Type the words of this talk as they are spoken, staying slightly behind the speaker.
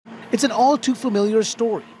It's an all too familiar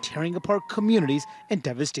story, tearing apart communities and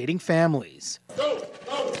devastating families.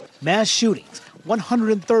 Mass shootings,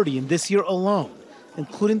 130 in this year alone,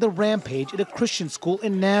 including the rampage at a Christian school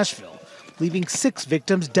in Nashville, leaving 6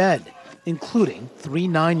 victims dead, including 3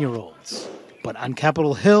 9-year-olds. But on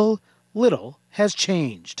Capitol Hill, little has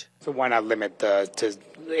changed. So why not limit to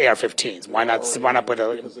AR-15s? Why not put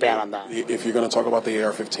a ban on that? If you're going to talk about the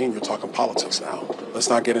AR-15, you're talking politics now. Let's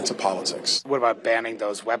not get into politics. What about banning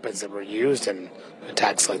those weapons that were used in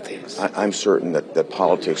attacks like these? I'm certain that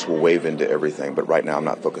politics will wave into everything, but right now I'm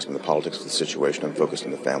not focused on the politics of the situation. I'm focused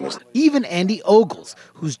on the families. Even Andy Ogles,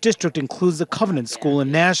 whose district includes the Covenant School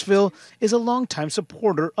in Nashville, is a longtime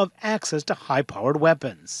supporter of access to high-powered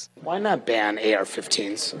weapons. Why not ban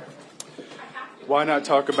AR-15s? Why not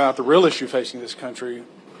talk about the real issue facing this country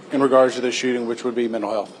in regards to this shooting, which would be mental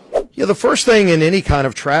health? Yeah, the first thing in any kind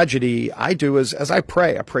of tragedy I do is, as I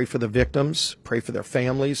pray for the victims, pray for their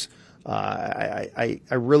families. I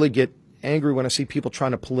really get angry when I see people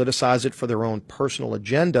trying to politicize it for their own personal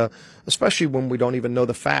agenda, especially when we don't even know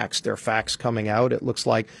the facts. There are facts coming out. It looks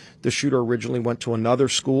like the shooter originally went to another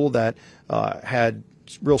school that had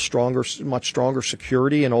much stronger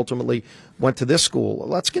security, and ultimately went to this school.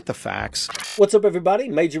 Let's get the facts. What's up, everybody?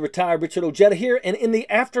 Major Retired Richard Ojeda here, and in the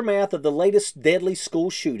aftermath of the latest deadly school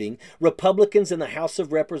shooting, Republicans in the House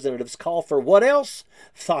of Representatives call for what else?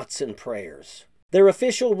 Thoughts and prayers. Their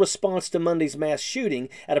official response to Monday's mass shooting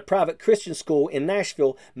at a private Christian school in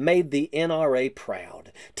Nashville made the NRA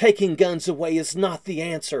proud. Taking guns away is not the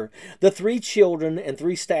answer. The 3 children and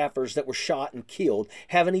 3 staffers that were shot and killed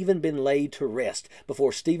haven't even been laid to rest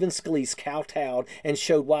before Stephen Scalise kowtowed and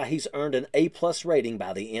showed why he's earned an A+ rating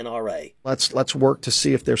by the NRA. Let's work to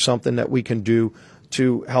see if there's something that we can do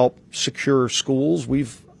to help secure schools.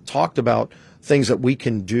 We've talked about things that we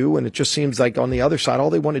can do, and it just seems like on the other side,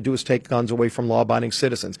 all they want to do is take guns away from law-abiding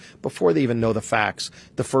citizens before they even know the facts.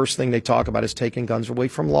 The first thing they talk about is taking guns away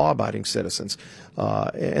from law-abiding citizens,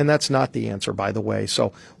 and that's not the answer, by the way.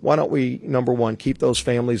 So why don't we, number one, keep those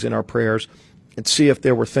families in our prayers and see if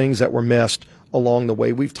there were things that were missed along the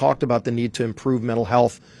way. We've talked about the need to improve mental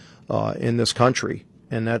health in this country,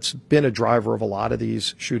 and that's been a driver of a lot of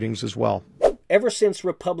these shootings as well. Ever since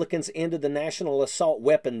Republicans ended the national assault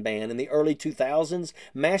weapon ban in the early 2000s,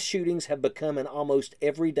 mass shootings have become an almost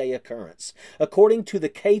everyday occurrence. According to the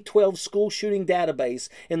K-12 school shooting database,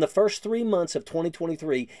 in the first 3 months of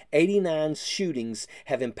 2023, 89 shootings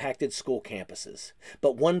have impacted school campuses.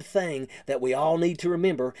 But one thing that we all need to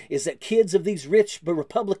remember is that kids of these rich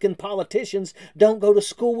Republican politicians don't go to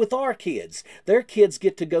school with our kids. Their kids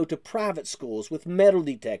get to go to private schools with metal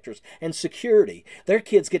detectors and security. Their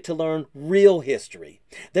kids get to learn real history.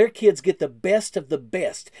 Their kids get the best of the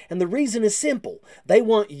best, and the reason is simple. They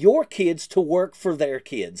want your kids to work for their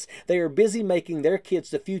kids. They are busy making their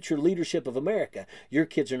kids the future leadership of America. Your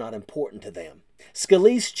kids are not important to them.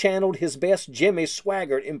 Scalise channeled his best Jimmy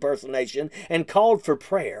Swaggart impersonation and called for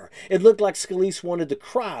prayer. It looked like Scalise wanted to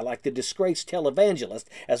cry like the disgraced televangelist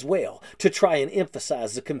as well, to try and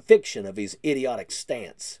emphasize the conviction of his idiotic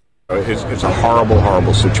stance. It's a horrible,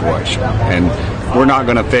 horrible situation, and we're not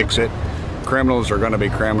going to fix it. Criminals are going to be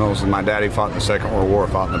criminals, and my daddy fought in the Second World War,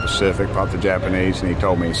 fought in the Pacific, fought the Japanese, and he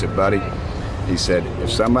told me, he said, buddy, he said, if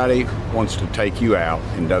somebody wants to take you out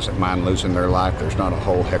and doesn't mind losing their life, there's not a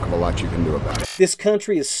whole heck of a lot you can do about it. This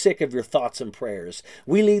country is sick of your thoughts and prayers.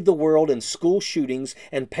 We lead the world in school shootings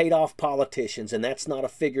and paid-off politicians, and that's not a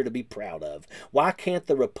figure to be proud of. Why can't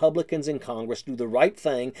the Republicans in Congress do the right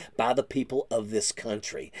thing by the people of this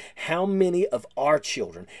country? How many of our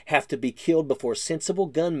children have to be killed before sensible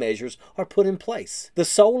gun measures are put in place? The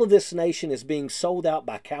soul of this nation is being sold out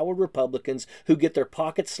by coward Republicans who get their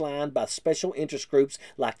pockets lined by special interest groups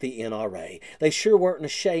like the NRA. They sure weren't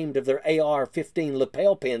ashamed of their AR-15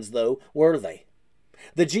 lapel pins, though, were they?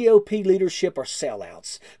 The GOP leadership are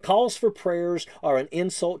sellouts. Calls for prayers are an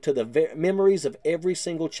insult to the memories of every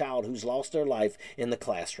single child who's lost their life in the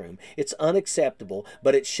classroom. It's unacceptable,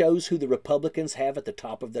 but it shows who the Republicans have at the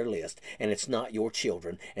top of their list, and it's not your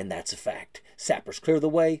children, and that's a fact. Sappers clear the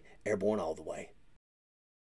way, airborne all the way.